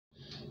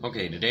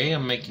Okay, today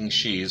I'm making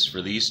sheaths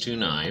for these two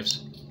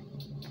knives,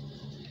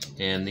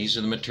 and these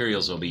are the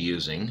materials I'll be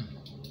using.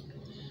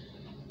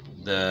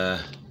 The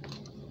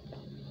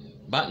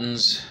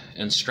buttons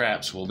and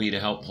straps will be to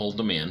help hold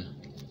them in.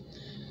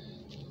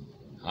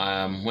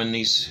 When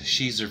these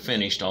sheaths are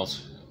finished, I'll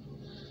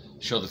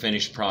show the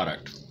finished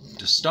product.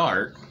 To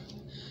start,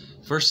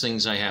 first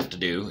things I have to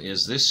do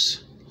is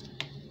this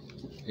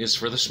is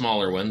for the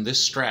smaller one.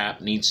 This strap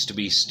needs to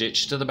be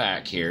stitched to the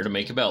back here to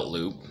make a belt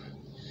loop.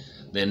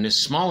 Then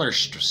this smaller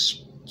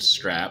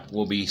strap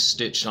will be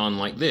stitched on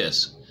like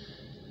this.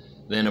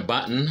 Then a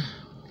button,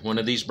 one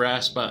of these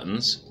brass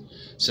buttons,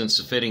 since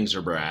the fittings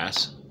are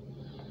brass,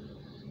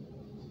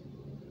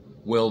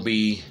 will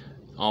be,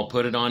 I'll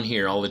put it on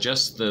here. I'll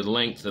adjust the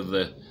length of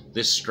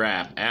this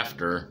strap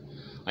after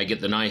I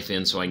get the knife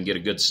in so I can get a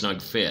good snug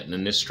fit. And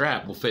then this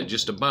strap will fit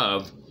just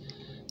above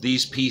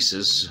these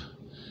pieces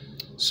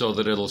so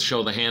that it'll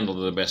show the handle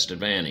to the best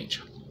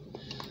advantage.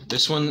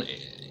 This one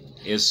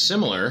is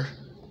similar,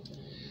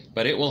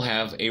 but it will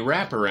have a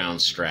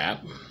wraparound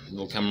strap.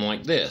 It'll come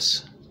like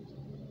this,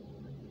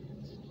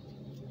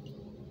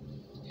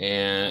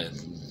 and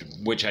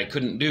which I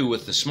couldn't do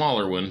with the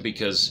smaller one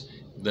because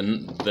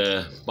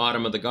the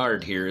bottom of the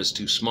guard here is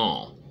too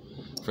small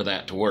for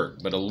that to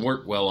work, but it'll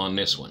work well on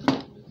this one.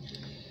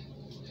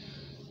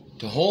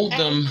 To hold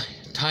them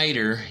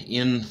tighter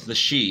in the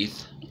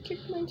sheath,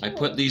 I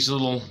put these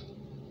little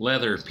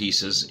leather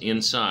pieces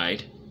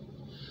inside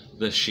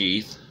the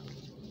sheath.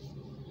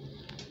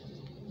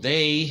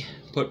 They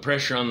put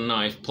pressure on the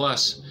knife,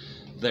 plus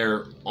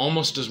they're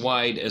almost as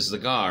wide as the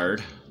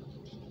guard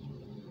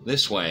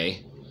this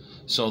way,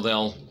 so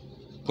they'll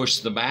push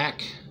the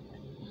back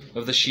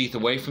of the sheath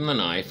away from the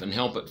knife and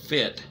help it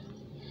fit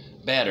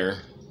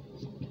better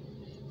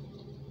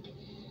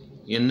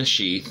in the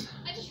sheath,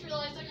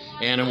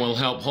 and it will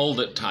help hold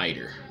it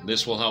tighter.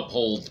 This will help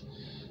hold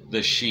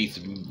the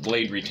sheath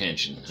blade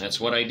retention. That's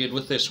what I did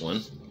with this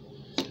one.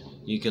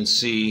 You can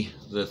see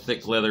the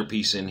thick leather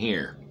piece in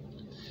here.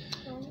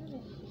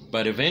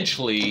 But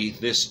eventually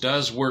this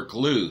does work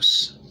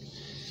loose,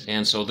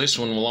 and so this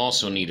one will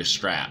also need a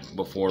strap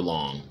before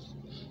long.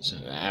 So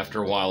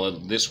after a while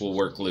this will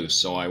work loose,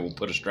 so I will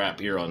put a strap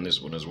here on this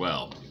one as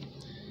well.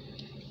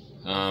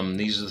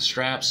 These are the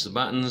straps, the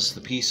buttons,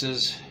 the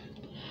pieces,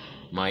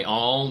 my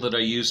awl that I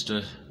use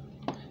to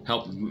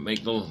help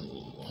make the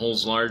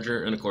holes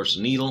larger, and of course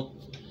a needle,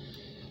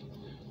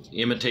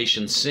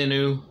 imitation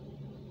sinew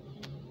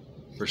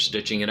for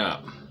stitching it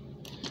up.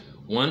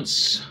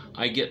 Once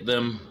I get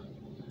them,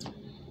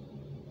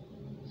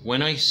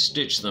 when I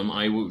stitch them,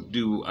 I will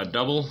do a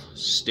double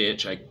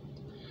stitch. I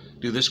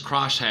do this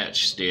crosshatch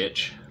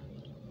stitch,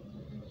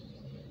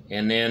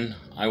 and then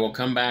I will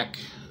come back,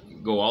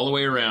 go all the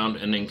way around,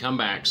 and then come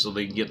back so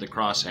they can get the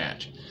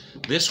crosshatch.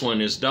 This one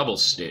is double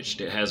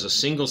stitched. It has a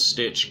single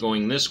stitch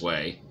going this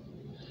way,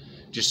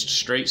 just a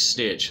straight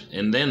stitch,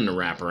 and then the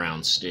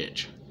wraparound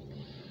stitch.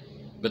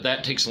 But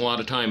that takes a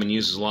lot of time and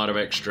uses a lot of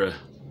extra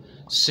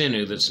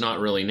sinew that's not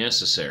really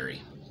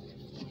necessary.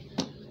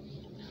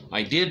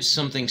 I did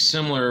something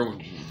similar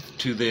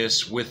to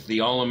this with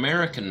the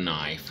All-American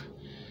knife.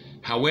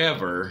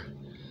 However,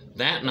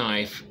 that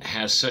knife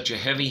has such a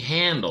heavy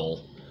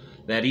handle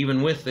that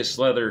even with this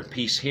leather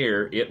piece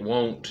here, it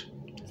won't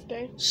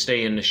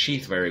stay in the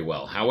sheath very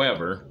well.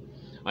 However,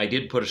 I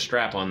did put a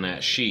strap on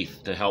that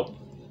sheath to help,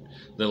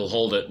 that'll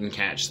hold it and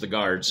catch the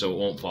guard so it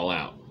won't fall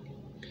out.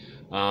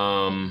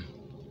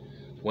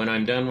 When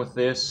I'm done with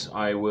this,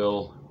 I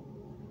will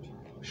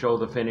show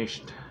the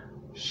finished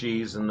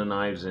sheaths and the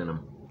knives in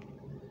them.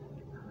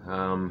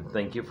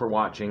 Thank you for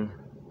watching.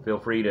 Feel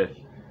free to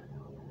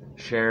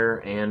share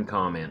and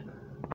comment.